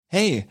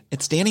Hey,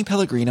 it's Danny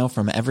Pellegrino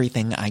from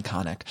Everything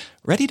Iconic.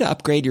 Ready to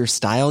upgrade your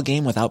style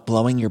game without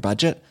blowing your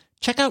budget?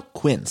 Check out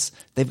Quince.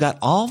 They've got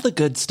all the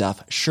good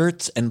stuff,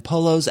 shirts and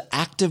polos,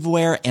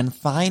 activewear, and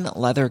fine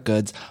leather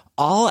goods,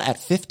 all at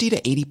 50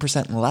 to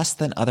 80% less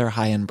than other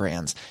high-end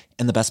brands.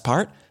 And the best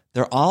part?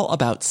 They're all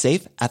about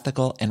safe,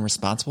 ethical, and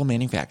responsible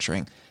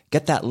manufacturing.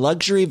 Get that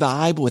luxury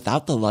vibe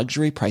without the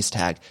luxury price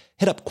tag.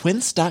 Hit up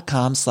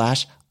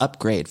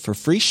quince.com/upgrade for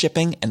free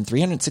shipping and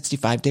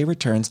 365-day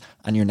returns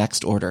on your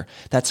next order.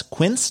 That's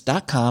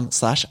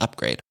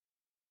quince.com/upgrade.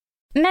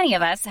 Many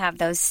of us have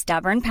those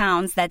stubborn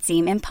pounds that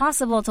seem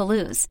impossible to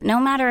lose, no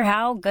matter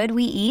how good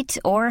we eat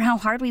or how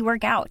hard we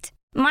work out.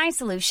 My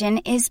solution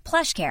is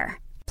PlushCare.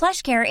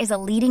 PlushCare is a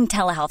leading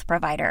telehealth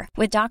provider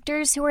with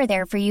doctors who are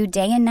there for you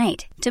day and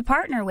night to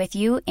partner with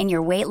you in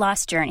your weight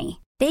loss journey.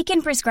 They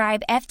can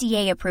prescribe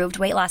FDA-approved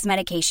weight loss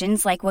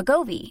medications like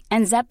Wegovy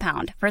and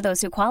Zepbound for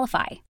those who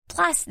qualify.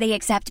 Plus, they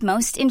accept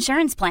most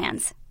insurance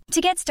plans.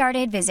 To get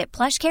started, visit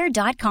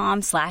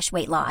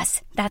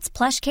plushcare.com/weightloss. That's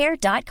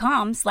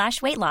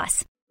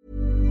plushcare.com/weightloss.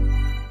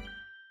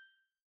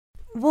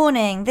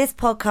 Warning, this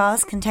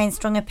podcast contains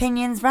strong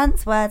opinions,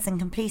 rants, words, and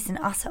complete and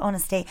utter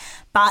honesty.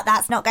 But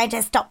that's not going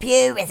to stop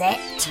you, is it?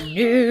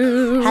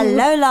 No.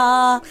 Hello,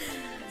 La.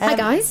 Hi,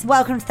 guys.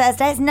 Welcome to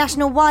Thursday. It's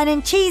National Wine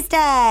and Cheese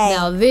Day.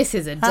 Now, this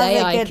is a day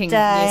I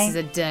This is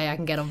a day I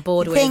can get on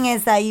board the with. thing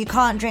is, though, you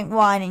can't drink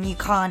wine and you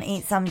can't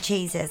eat some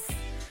cheeses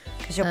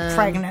because you're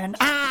pregnant.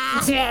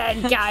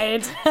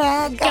 Guide.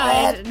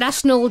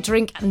 National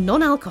Drink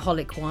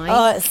Non-Alcoholic Wine.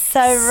 Oh, it's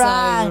so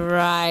right. So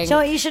right. Do you know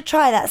what you should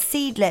try? That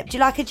Seedlip. Do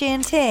you like a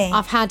G&T?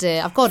 I've had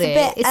it. I've got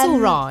it. It's all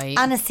right.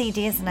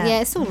 Aniseedy, isn't it? Yeah,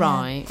 it's all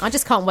right. I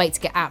just can't wait to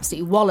get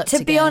absolutely walloped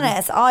To be again.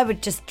 honest, I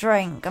would just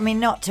drink. I mean,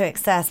 not to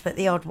excess, but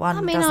the odd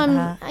one doesn't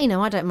hurt.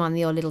 I don't mind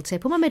the odd little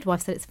tip. Well, my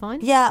midwife said it's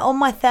fine. Yeah, on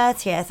my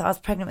 30th, I was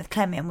pregnant with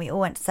Clement and we all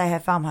went to Soho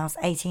Farmhouse,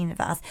 18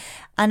 of us.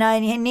 And I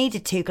only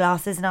needed 2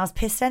 glasses and I was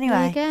pissed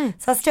anyway. There you go.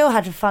 So I still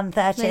had a fun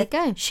 30th. There you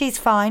go. She's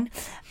fine.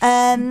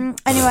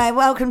 Anyway,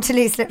 welcome to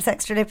Loose Lips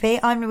Extra Lippy.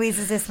 I'm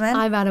Louisa Zisman.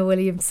 I'm Anna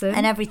Williamson.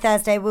 And every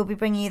Thursday we'll be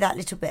bringing you that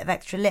little bit of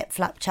extra lip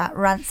flap chat,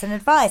 rants and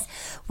advice.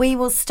 We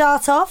will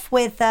start off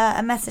with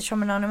a message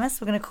from Anonymous.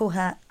 We're going to call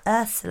her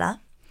Ursula.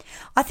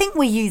 I think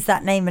we use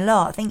that name a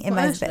lot. I think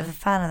Imo's a bit of a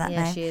fan of that name.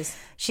 Yeah, she is.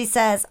 She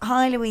says,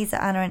 "Hi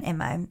Louisa, Anna and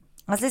Imo.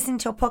 I was listening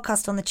to your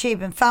podcast on the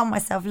tube and found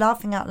myself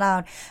laughing out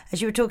loud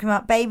as you were talking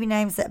about baby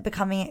names that are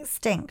becoming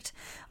extinct.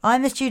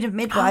 I'm a student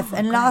midwife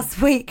and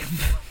last week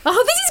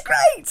Oh, this is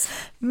great!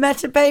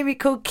 met a baby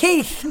called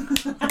Keith."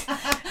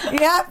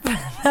 Yep,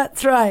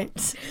 that's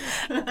right.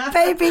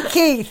 Baby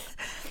Keith.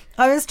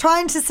 I was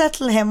trying to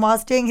settle him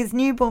whilst doing his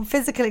newborn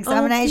physical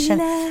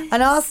examination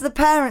and asked the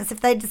parents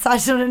if they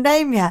decided on a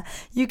name yet.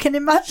 You can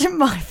imagine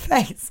my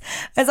face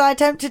as I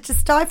attempted to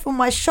stifle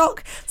my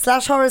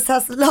shock/horror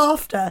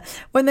laughter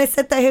when they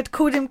said they had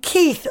called him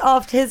Keith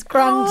after his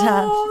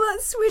granddad. Oh,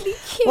 that's really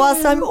cute.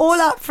 Whilst I'm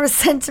all up for a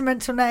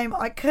sentimental name,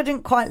 I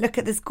couldn't quite look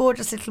at this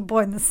gorgeous little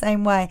boy in the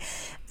same way.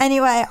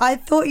 Anyway, I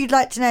thought you'd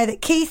like to know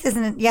that Keith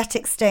isn't yet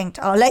extinct.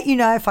 I'll let you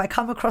know if I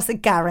come across a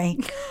Gary.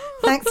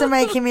 Thanks for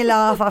making me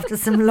laugh after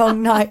some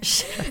long night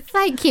shifts.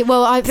 Thank you.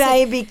 Well,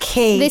 Baby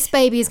Keith. This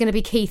baby is going to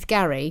be Keith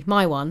Gary,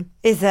 my one.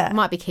 Is it?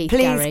 Might be Keith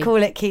Please Gary.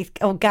 call it Keith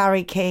or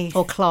Gary Keith.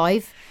 Or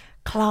Clive.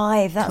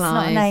 Clive. That's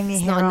not a name you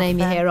hear often. It's not a name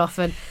you hear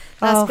often.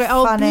 That's Oh, great.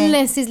 Oh, funny.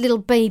 bless his little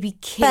baby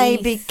Keith.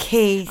 Baby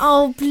Keith.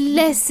 Oh,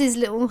 bless his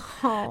little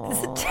heart.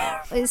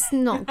 It's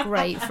not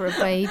great for a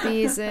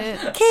baby, is it?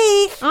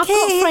 Keith. I've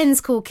got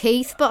friends called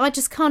Keith, but I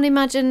just can't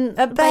imagine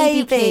A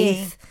baby.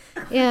 Keith.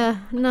 Yeah,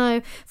 no.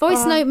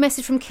 Voice note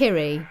message from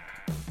Kiri.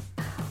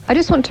 I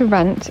just want to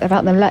rant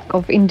about the lack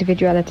of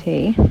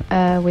individuality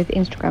with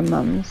Instagram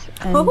mums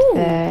and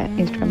their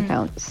Instagram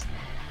accounts.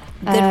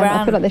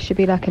 I feel like there should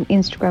be like an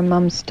Instagram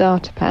mum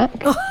starter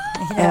pack.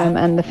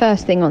 And the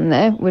first thing on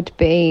there would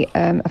be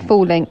a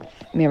full-length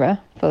mirror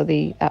for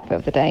the outfit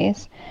of the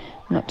days.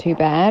 Not too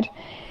bad.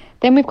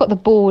 Then we've got the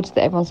boards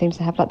that everyone seems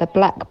to have, like the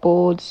black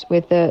boards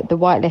with the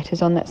white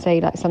letters on that say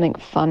like something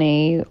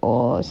funny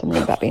or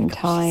something about being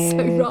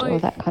tired or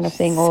that kind of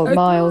thing, or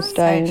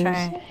milestones.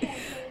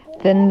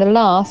 Then the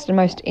last and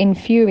most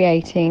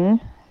infuriating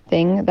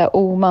thing that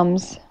all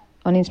mums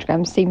on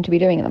Instagram seem to be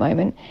doing at the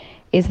moment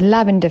is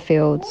lavender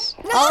fields.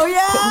 Oh,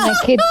 yeah. Putting their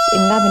kids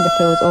in lavender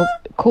fields, or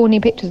corny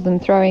pictures of them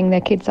throwing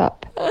their kids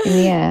up in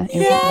the air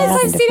in front of a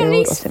lavender field,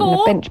 or sitting on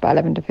a bench by a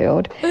lavender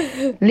field.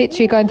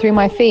 Literally going through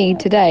my feed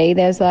today,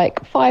 there's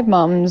like 5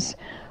 mums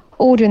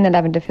all doing the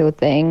lavender field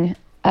thing.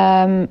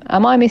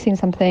 Am I missing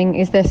something?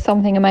 Is there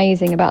something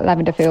amazing about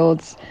lavender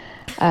fields?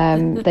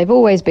 They've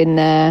always been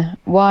there.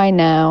 Why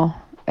now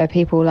are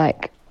people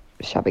like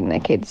shoving their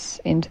kids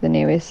into the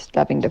nearest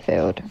lavender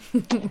field?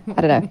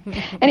 I don't know.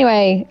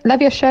 Anyway, love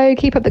your show.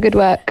 Keep up the good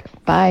work.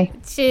 Bye.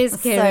 Cheers,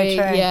 Kiri.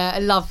 So true. Yeah, I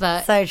love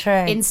that. So true.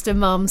 Insta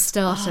Mum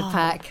starter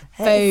pack.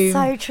 Boom. It's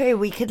so true.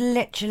 We could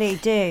literally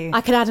do.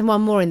 I could add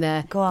one more in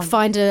there. Go on.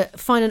 Find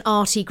an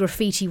arty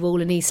graffiti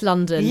wall in East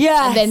London.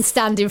 Yes. And then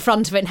stand in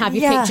front of it and have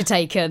your picture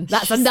taken.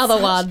 That's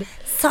another one.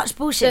 such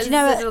bullshit. You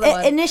know,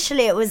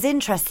 initially it was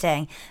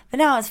interesting, but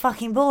now it's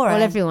fucking boring.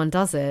 Well, everyone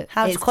does it.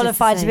 How to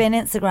qualify to be an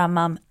Instagram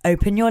mum?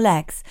 Open your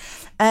legs.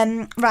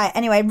 Right,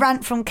 anyway,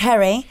 rant from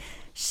Kerry.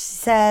 She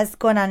says,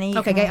 go on, Annie.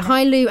 Okay.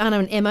 Hi, Lou, Anna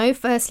and Imo.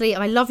 Firstly,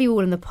 I love you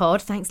all in the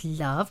pod. Thanks,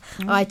 love.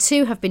 I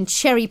too have been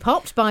cherry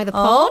popped by the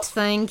pod.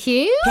 Thank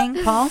you.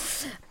 Ping pong.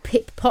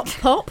 Pip pop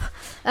pop.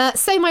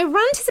 So my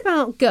rant is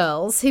about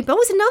girls who... Oh,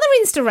 it's another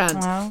Insta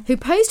rant. Who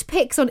post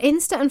pics on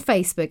Insta and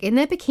Facebook in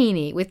their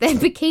bikini with their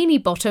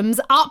bikini bottoms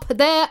up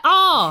their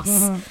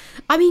arse.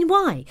 I mean,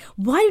 why?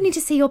 Why do you need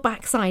to see your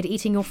backside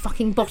eating your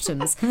fucking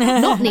bottoms?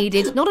 Not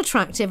needed, not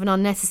attractive and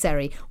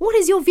unnecessary. What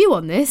is your view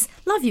on this?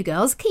 Love you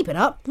girls. Keep it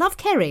up. Love,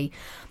 Kerry.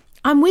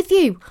 I'm with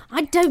you.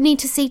 I don't need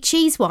to see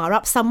cheese wire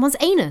up someone's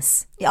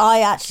anus.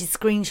 I actually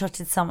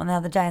screenshotted someone the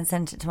other day and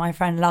sent it to my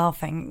friend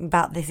laughing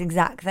about this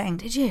exact thing.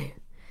 Did you?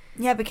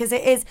 Yeah, because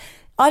it is...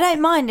 I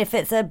don't mind if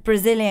it's a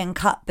Brazilian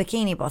cut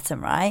bikini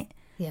bottom, right?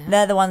 Yeah.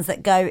 They're the ones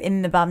that go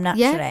in the bum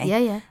naturally.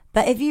 Yeah.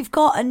 But if you've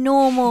got a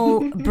normal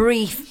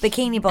brief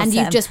bikini bottom... And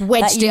you've just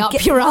wedged it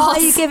up your arse.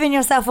 Why are you giving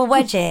yourself a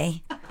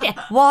wedgie? Yeah.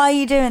 Why are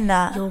you doing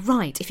that? You're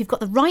right. If you've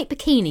got the right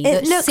bikini it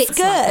that looks sits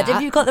good like that,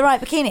 if you've got the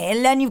right bikini,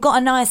 and then you've got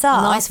a nice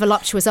arse. nice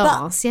voluptuous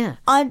arse, yeah.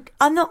 I'm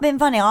not being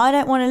funny. I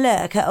don't want to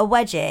look at a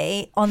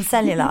wedgie on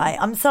cellulite.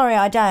 I'm sorry,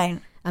 I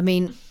don't. I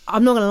mean,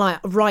 I'm not going to lie.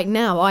 Right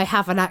now, I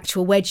have an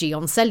actual wedgie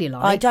on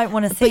cellulite. I don't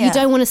want to see it. But you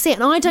don't want to see it,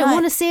 and I don't No.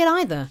 want to see it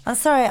either. I'm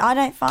sorry. I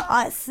don't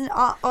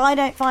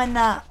find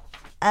that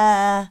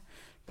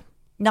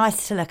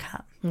nice to look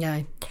at.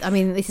 No, I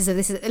mean this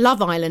is Love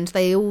Island.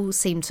 They all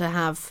seem to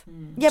have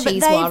But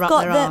cheese they've wire up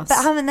got their the. arse. But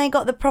haven't they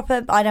got the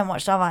proper? I don't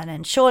watch Love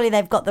Island. Surely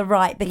they've got the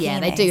right bikini. Yeah,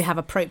 they do have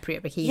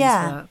appropriate bikinis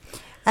Yeah. for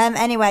that.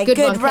 Anyway, Good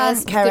good one, rant,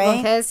 Kez. Kerry. Good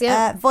one, Kez,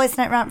 yeah. Voice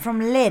note rant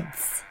from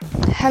Lids.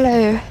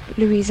 Hello,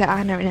 Louisa,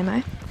 Anna and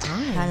Emma.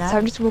 Hello. So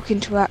I'm just walking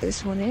to work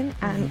this morning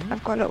and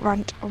I've got a little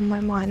rant on my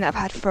mind that I've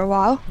had for a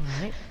while.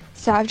 Right.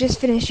 So I've just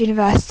finished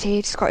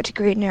university, just got a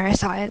degree in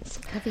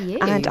neuroscience. Have you?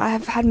 And I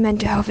have had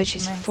mental health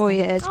issues for 4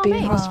 years, been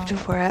in mate. hospital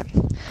for it.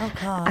 Oh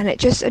God. And it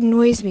just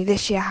annoys me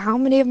this year how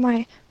many of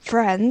my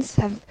friends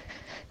have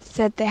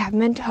said they have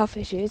mental health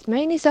issues,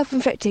 mainly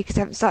self-inflicted because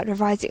they haven't started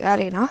revising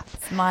early enough.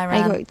 It's my And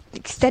rant. you got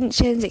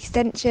extensions,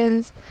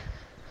 extenuating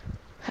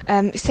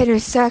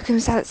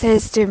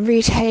circumstances, doing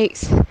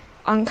retakes,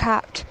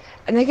 uncapped,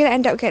 and they're going to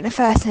end up getting a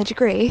first in a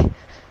degree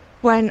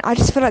when I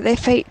just feel like they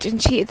faked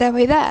and cheated their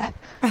way there.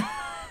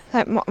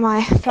 Like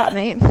my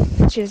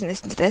flatmate, she doesn't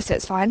listen to this, so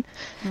it's fine.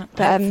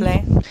 But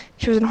Hopefully.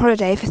 she was on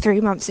holiday for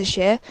 3 months this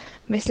year.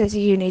 Miss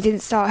Lizzie Uni didn't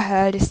start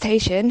her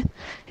dissertation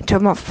until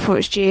a month before it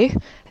was due.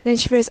 And then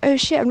she realised, oh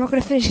shit, I'm not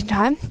going to finish in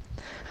time.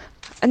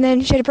 And then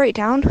she had a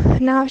breakdown,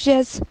 and now she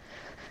has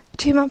a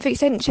 2-month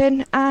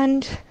extension,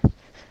 and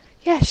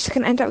yeah, she's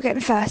going to end up getting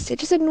first. It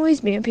just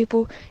annoys me when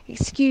people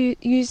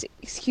use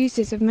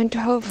excuses of mental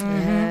health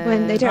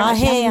when they don't I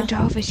actually have hear a mental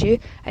health issue,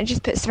 and it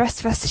just puts the rest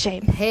of us to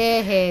shame.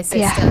 Here, sister.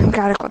 Yeah, I'm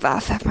glad I got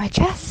that off my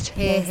chest.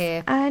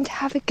 Here. And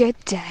have a good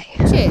day.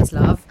 Cheers,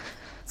 love.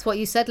 That's what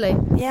you said,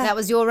 Lou. Yeah. That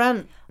was your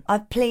rant.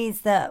 I'm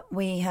pleased that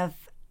we have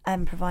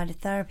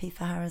provided therapy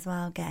for her as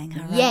well, getting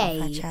her Yay.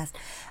 off her chest.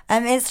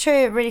 It's true,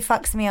 it really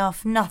fucks me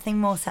off. Nothing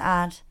more to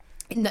add.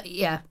 No,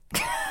 yeah.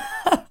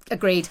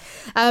 Agreed.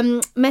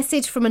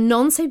 Message from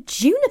Anon, so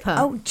Juniper.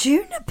 Oh,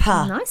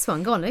 Juniper. Nice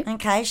one. Go on, Lou.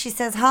 Okay, she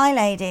says, hi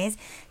ladies.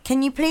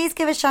 Can you please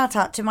give a shout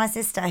out to my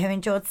sister who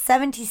endured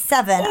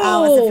 77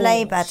 hours of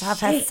labour to have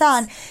her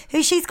son,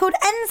 who she's called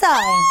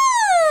Enzo.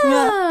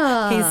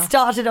 Yeah. He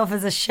started off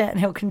as a shit and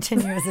he'll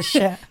continue as a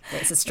shit.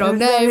 It's a strong It was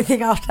name.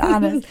 Everything after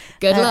Anna's.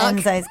 Good luck.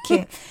 Enzo's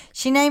cute.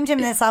 She named him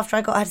this after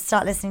I got her to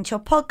start listening to your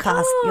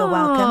podcast. You're Oh,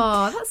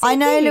 welcome. that's so I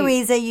know, cute.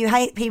 Louisa, you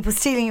hate people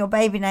stealing your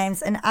baby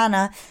names, and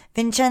Anna,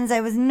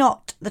 Vincenzo was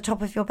not the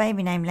top of your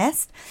baby name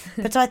list,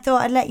 but I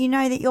thought I'd let you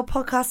know that your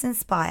podcast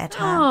inspired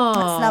her. Oh,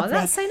 That's lovely.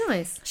 that's so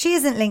nice. She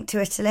isn't linked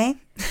to Italy.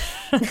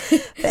 But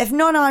if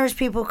non-Irish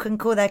people can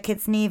call their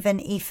kids Neve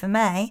and Aoife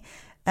May,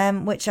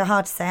 which are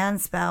hard to say and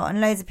spell, and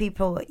loads of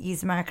people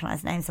use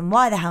Americanized names, and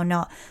why the hell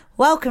not?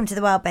 Welcome to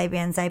the world, baby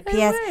Enzo.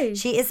 P.S. way.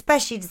 She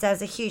especially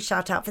deserves a huge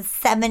shout out for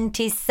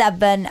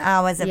 77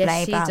 hours of Yes,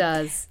 labour. she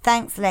does.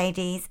 Thanks,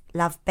 ladies.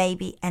 Love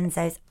baby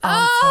Enzo's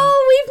auntie.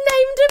 Oh, we've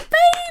named a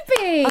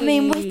baby. I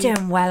mean, we're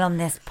doing well on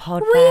this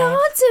pod, We babe. are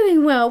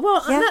doing well.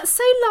 Well, Yeah. and that's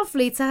so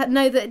lovely to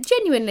know that.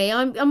 Genuinely,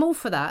 I'm all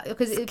for that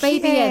because it's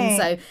baby cute.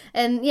 Enzo,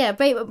 and yeah,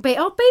 baby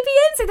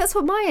Enzo. That's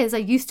what my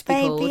Enzo used to be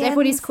Baby called.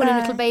 Everybody used to call him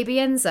Enzo. little baby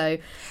Enzo.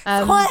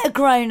 It's quite a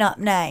grown-up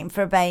name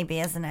for a baby,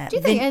 isn't it? Do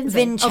you think Enzo?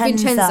 Vincenzo. Oh,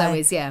 Vincenzo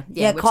is, yeah.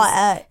 Yeah, which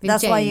quite is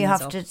that's why you have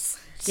Vincenzo.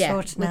 to Yeah,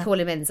 shorten we it. call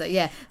him Enzo.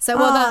 Yeah. So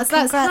well, that's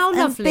congrats. how And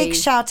lovely. big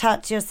shout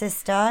out to your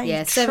sister. Yeah,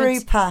 you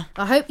trooper.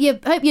 I hope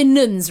your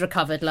nun's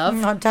recovered,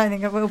 love. I don't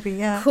think it will be.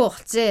 Yeah. Oh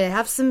dear,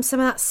 have some of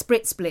that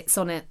spritz blitz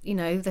on it. You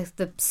know the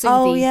soothy.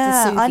 Oh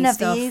yeah, the soothy I never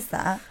stuff. used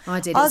that. I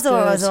did. I It's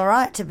thought it was good. all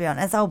right, to be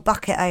honest. Old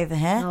bucket over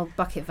here. Oh,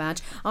 bucket vag.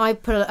 I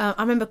put. I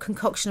remember a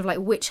concoction of like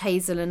witch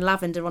hazel and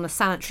lavender on a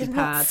sanitary Did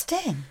not pad.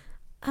 sting.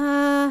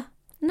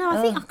 No,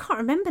 I think I can't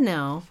remember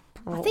now.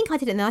 I think I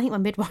did it, and then I think my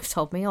midwife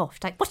told me off.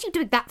 Like, what are you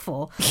doing that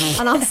for?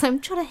 And I was like, I'm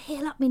trying to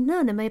heal up my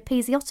nun and my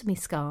episiotomy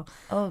scar.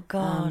 Oh,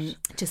 God.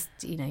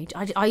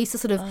 I used to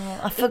sort of...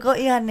 I forgot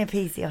you had an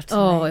episiotomy.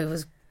 Oh, it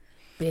was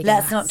big.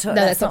 Let's not talk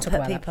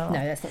about people. that. No,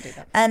 let's not do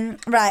that.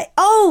 Right.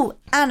 Oh,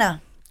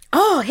 Anna.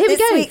 Oh, here we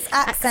go. This week's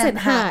accent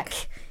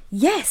hack.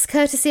 Yes,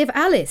 courtesy of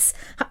Alice.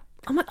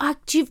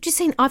 You've just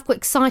seen, I've got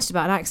excited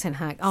about an accent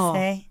hack. Oh,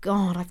 See?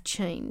 God, I've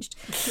changed.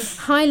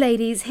 Hi,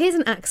 ladies. Here's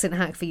an accent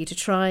hack for you to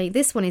try.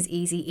 This one is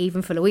easy,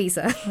 even for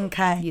Louisa.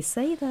 Okay. You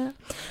say that.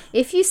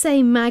 If you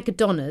say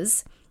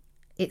McDonald's,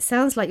 it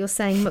sounds like you're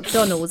saying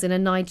McDonald's in a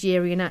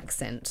Nigerian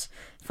accent.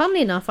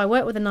 Funnily enough, I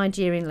work with a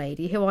Nigerian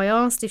lady who I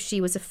asked if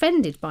she was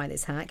offended by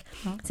this hack,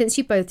 since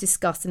you both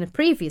discussed in a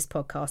previous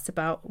podcast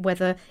about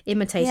whether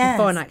imitating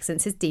foreign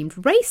accents is deemed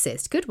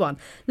racist. Good one.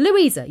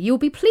 Louisa, you'll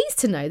be pleased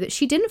to know that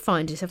she didn't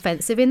find it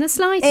offensive in the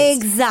slightest.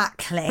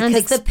 Exactly.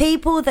 Because the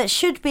people that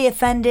should be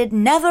offended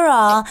never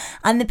are,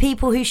 and the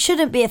people who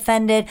shouldn't be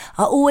offended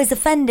are always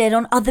offended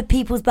on other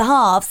people's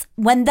behalves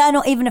when they're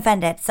not even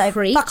offended. So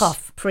fuck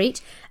off. Preach.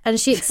 And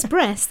she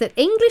expressed that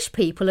English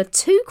people are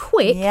too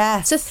quick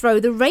to throw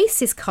the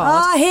racist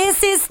card. Oh, here's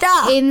sister.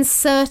 In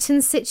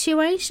certain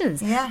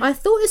situations. Yeah. I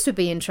thought this would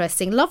be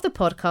interesting. Love the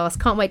podcast.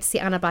 Can't wait to see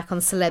Anna back on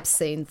Celebs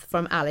soon,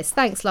 from Alice.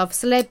 Thanks, love.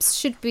 Celebs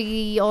should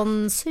be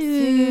on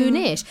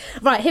soonish.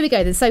 Right, here we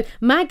go then. So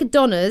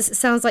McDonald's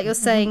sounds like you're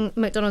saying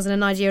McDonald's in a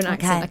Nigerian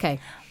accent.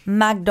 Okay.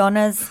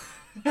 McDonald's.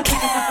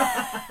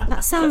 That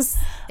sounds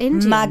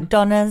Indian.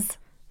 McDonald's.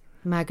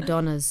 Let's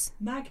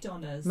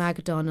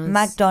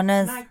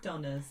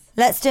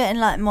do it in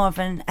like more of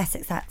an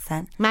Essex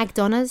accent.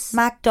 McDonald's.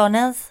 Was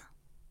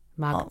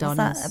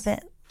that a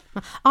bit?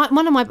 I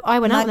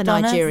went out with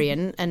a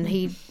Nigerian and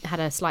he had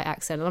a slight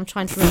accent, and I'm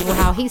trying to remember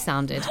how he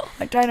sounded.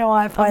 I don't know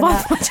why I find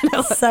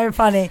that so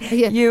funny.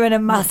 Yeah. You and a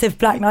massive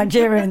black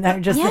Nigerian though,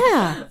 just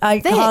I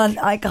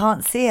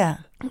can't see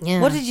her.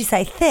 Yeah. What did you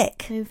say?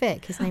 Thick? No,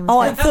 Vic. His name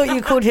was Vic. I thought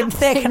you called him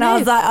Thick, and I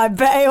was like, I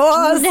bet he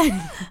was.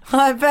 No.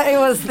 I bet he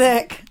was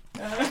thick.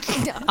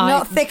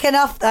 Not thick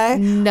enough though.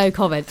 No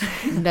comment.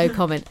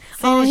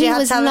 Oh, he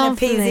was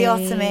lovely. An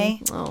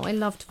episiotomy. Oh, I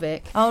loved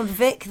Vic. Old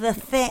Vic the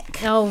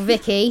thick. Oh,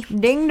 Vicky.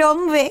 Ding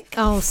dong Vic.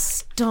 Oh,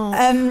 stop.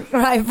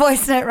 Right,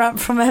 voice note rant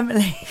from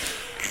Emily.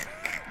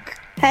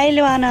 Hey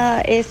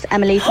Luana, it's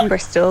Emily from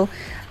Bristol.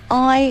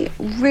 I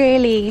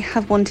really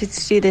have wanted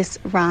to do this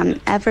rant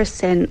ever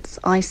since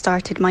I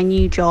started my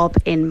new job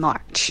in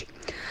March.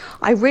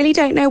 I really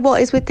don't know what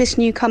is with this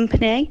new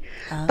company,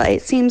 but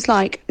it seems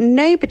like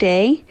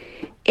nobody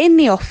in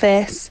the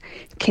office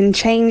can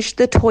change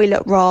the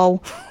toilet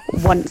roll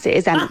once it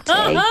is empty.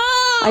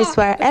 I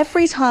swear,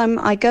 every time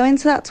I go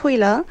into that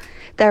toilet,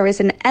 there is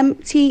an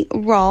empty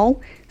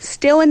roll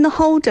still in the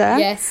holder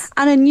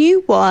and a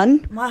new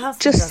one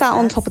just sat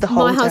on top of the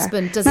holder. My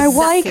husband does now, exactly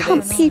why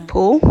can't this.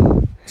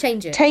 People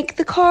change it? Take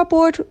the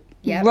cardboard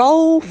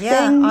roll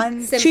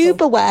thing,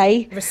 tube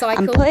away, recycle,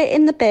 and put it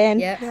in the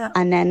bin,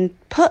 and then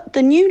put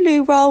the new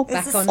loo roll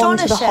back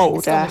onto the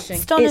holder.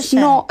 It's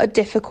not a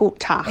difficult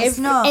task.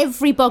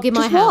 Every bog in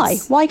my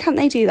house. Why can't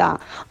they do that?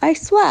 I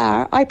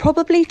swear, I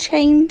probably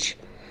change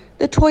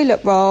the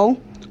toilet roll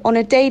on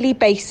a daily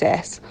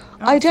basis.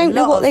 I don't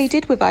know what they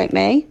did without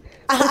me.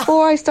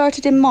 Before I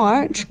started in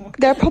March,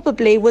 there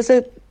probably was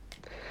a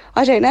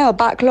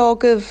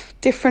backlog of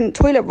different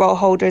toilet roll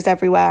holders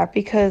everywhere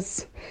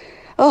because...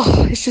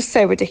 Oh, it's just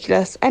so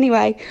ridiculous.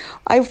 Anyway,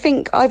 I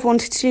think I've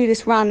wanted to do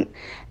this rant.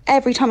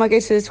 Every time I go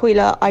to the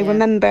toilet, I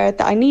remember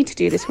that I need to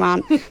do this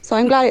rant. So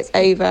I'm glad it's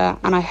over,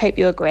 and I hope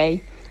you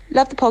agree.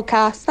 Love the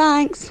podcast.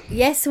 Thanks.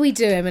 Yes, we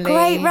do, Emily.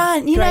 Great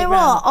rant. You know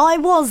what? I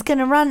was going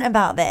to rant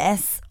about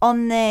this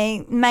on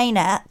the main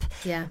app.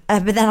 Yeah.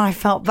 But then I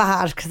felt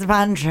bad because of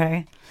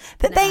Andrew.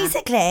 But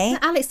basically...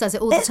 Alex does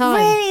it all the time.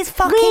 It really is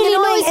fucking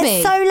annoying.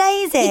 It's so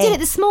lazy. He did it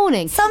this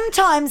morning.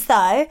 Sometimes,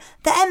 though,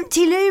 the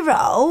empty loo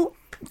roll...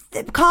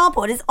 The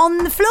cardboard is on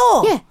the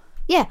floor.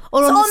 Yeah,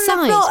 or on the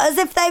side. The floor, as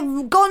if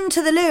they've gone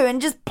to the loo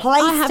and just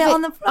placed it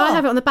on the floor. I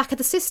have it on the back of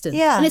the cistern.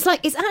 Yeah. And it's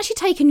like, it's actually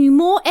taken you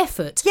more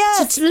effort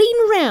to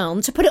lean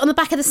round to put it on the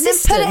back of the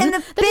cistern. Then put it in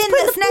the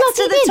bin that's next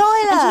to the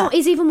toilet. And you know what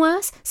is even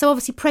worse? So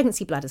obviously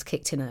pregnancy bladder's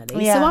kicked in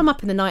early. Yeah. So I'm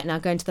up in the night now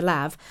going to the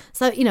lab.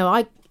 So, you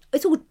know,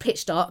 it's all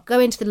pitch dark.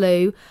 Go into the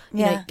loo,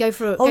 you know, go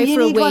for a wee. You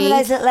need one of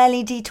those little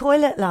LED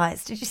toilet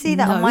lights. Did you see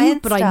that on my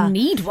Insta? But I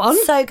need one.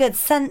 So good,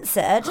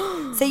 censored.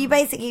 So you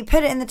basically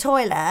put it in the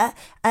toilet,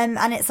 and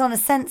it's on a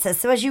sensor.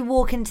 So as you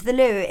walk into the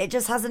loo, it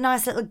just has a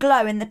nice little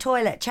glow in the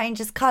toilet,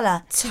 changes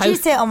colour. Did you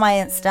see it on my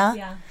Insta?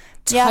 Yeah.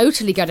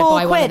 Totally going to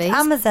buy one of these.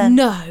 Amazon.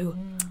 No.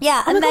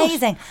 Yeah,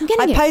 amazing.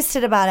 I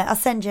posted about it. I'll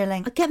send you a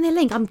link. Get me a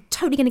link. I'm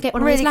totally going to get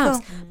one of these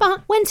lamps. Cool.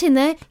 But went in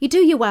there, you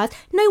do your work.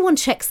 No one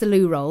checks the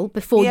loo roll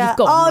before you've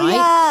gone, right?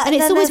 Yeah. And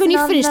it's always when you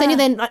finish,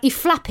 then you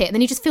flap it, and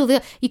then you just feel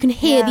you can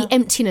hear the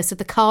emptiness of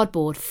the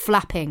cardboard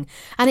flapping.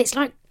 And it's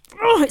like,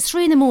 it's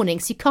 3 a.m,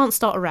 so you can't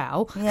start a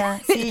row. Yeah,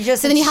 so you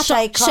just so then you have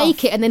to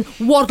shake it and then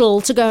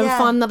waddle to go and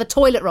find another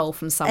toilet roll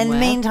from somewhere. In the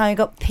meantime, you've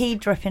got pee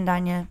dripping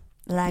down your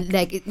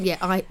leg.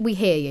 Yeah, we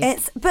hear you.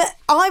 But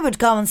I would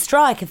go on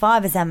strike if I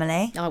was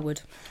Emily. I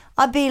would.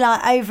 I'd be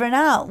like over and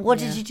out. What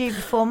did you do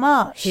before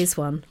March? Here's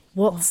one.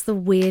 What's the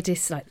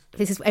weirdest,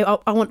 this is,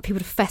 I want people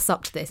to fess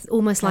up to this,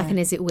 almost like an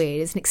Is It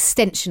Weird? It's an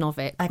extension of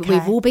it. Okay.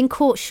 We've all been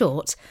caught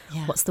short.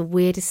 Yeah. What's the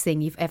weirdest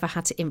thing you've ever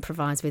had to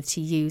improvise with to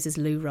use as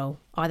loo roll,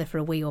 either for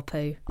a wee or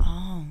poo?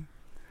 Oh.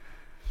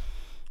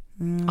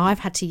 I've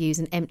had to use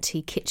an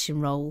empty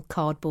kitchen roll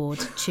cardboard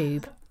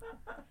tube.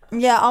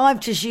 Yeah, I've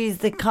just used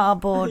the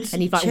cardboard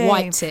And you've like tube.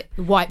 wiped it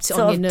Sort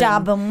on your of noon.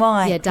 dab and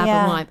wipe. Yeah, dab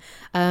and wipe.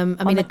 I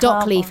mean, the a dock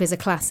cardboard. leaf is a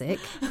classic.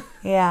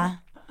 Yeah.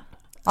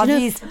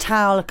 I've used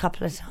towel a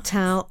couple of times.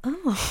 Towel.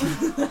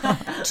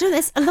 Oh. Do you know,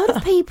 there's a lot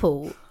of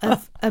people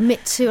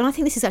admit to, and I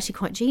think this is actually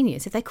quite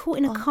genius, if they're caught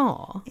in a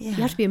car, you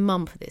have to be a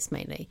mum for this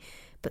mainly,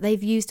 but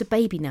they've used a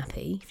baby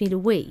nappy, if you need a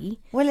wee.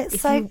 Well, it's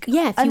if so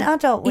an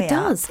adult wee.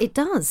 It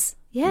does.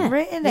 Yeah.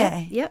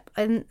 Really? Yep.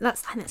 And I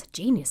think that's a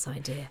genius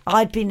idea.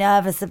 I'd be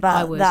nervous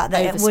about that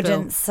it Overspill.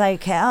 wouldn't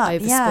soak it up.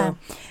 Overspill.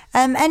 Yeah.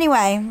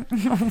 Anyway,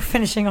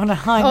 finishing on a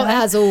high note.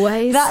 As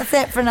always. That's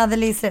it for another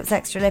Loose Lips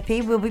Extra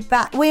Lippy. We'll be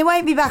back. We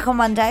won't be back on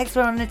Monday because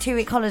we're on a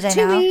 2-week holiday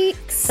now. 2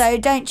 weeks. So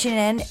don't tune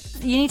in.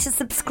 You need to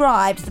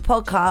subscribe to the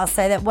podcast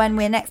so that when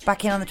we're next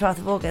back in on the 12th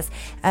of August,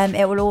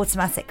 it will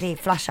automatically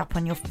flash up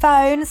on your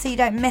phone so you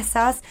don't miss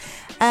us.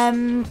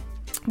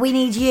 We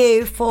need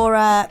you for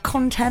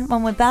content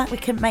when we're back. We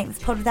couldn't make this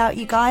pod without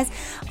you guys.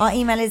 Our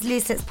email is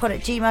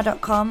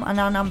looselipspod@gmail.com and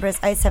our number is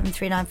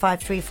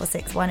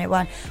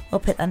 07395346101. We'll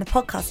put that in the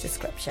podcast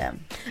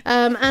description.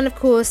 And of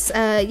course,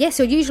 yes,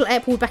 your usual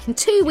airport back in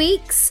 2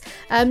 weeks.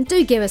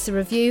 Do give us a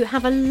review.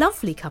 Have a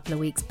lovely couple of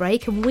weeks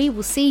break and we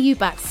will see you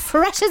back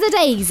fresh as a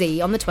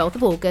daisy on the 12th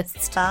of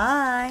August.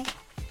 Bye.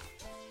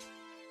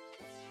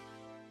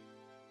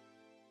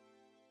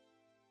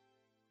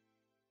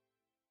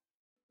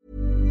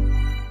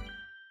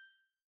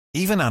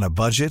 Even on a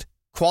budget,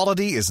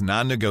 quality is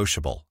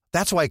non-negotiable.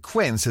 That's why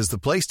Quince is the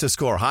place to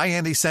score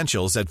high-end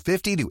essentials at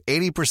 50 to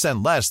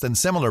 80% less than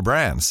similar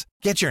brands.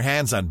 Get your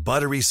hands on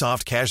buttery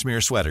soft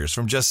cashmere sweaters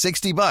from just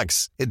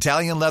 $60,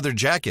 Italian leather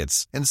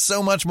jackets, and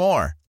so much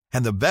more.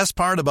 And the best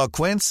part about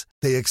Quince,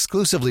 they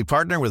exclusively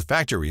partner with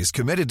factories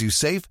committed to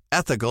safe,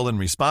 ethical, and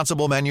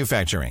responsible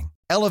manufacturing.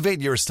 Elevate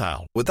your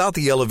style without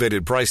the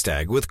elevated price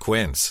tag with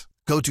Quince.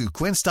 Go to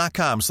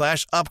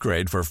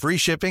quince.com/upgrade for free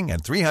shipping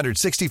and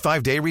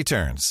 365-day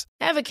returns.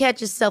 Ever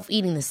catch yourself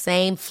eating the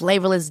same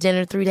flavorless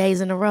dinner 3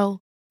 days in a row?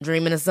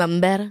 Dreaming of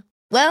something better?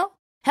 Well,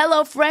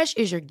 HelloFresh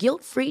is your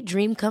guilt-free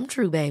dream come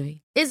true,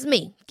 baby. It's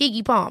me,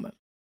 Keke Palmer.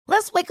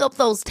 Let's wake up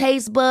those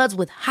taste buds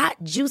with hot,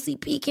 juicy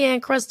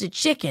pecan-crusted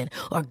chicken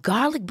or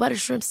garlic butter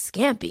shrimp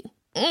scampi.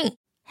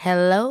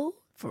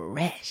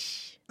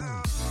 HelloFresh.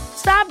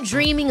 Stop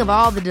dreaming of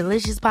all the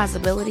delicious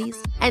possibilities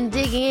and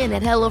dig in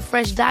at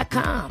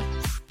HelloFresh.com.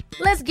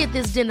 Let's get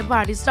this dinner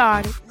party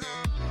started.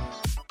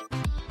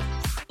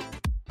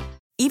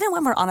 Even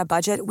when we're on a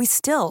budget, we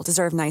still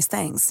deserve nice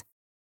things.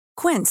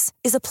 Quince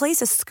is a place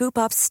to scoop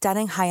up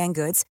stunning high-end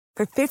goods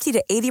for 50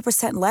 to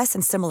 80% less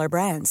than similar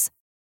brands.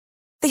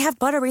 They have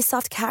buttery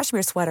soft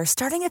cashmere sweaters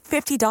starting at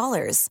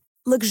 $50,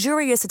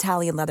 luxurious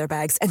Italian leather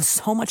bags, and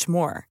so much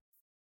more.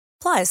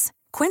 Plus,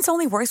 Quince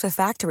only works with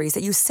factories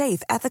that use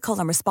safe, ethical,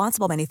 and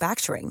responsible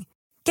manufacturing.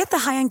 Get the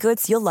high-end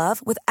goods you'll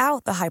love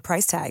without the high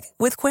price tag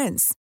with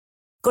Quince.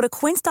 Go to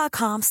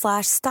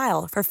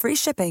quince.com/style for free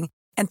shipping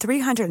and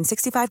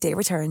 365-day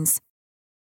returns.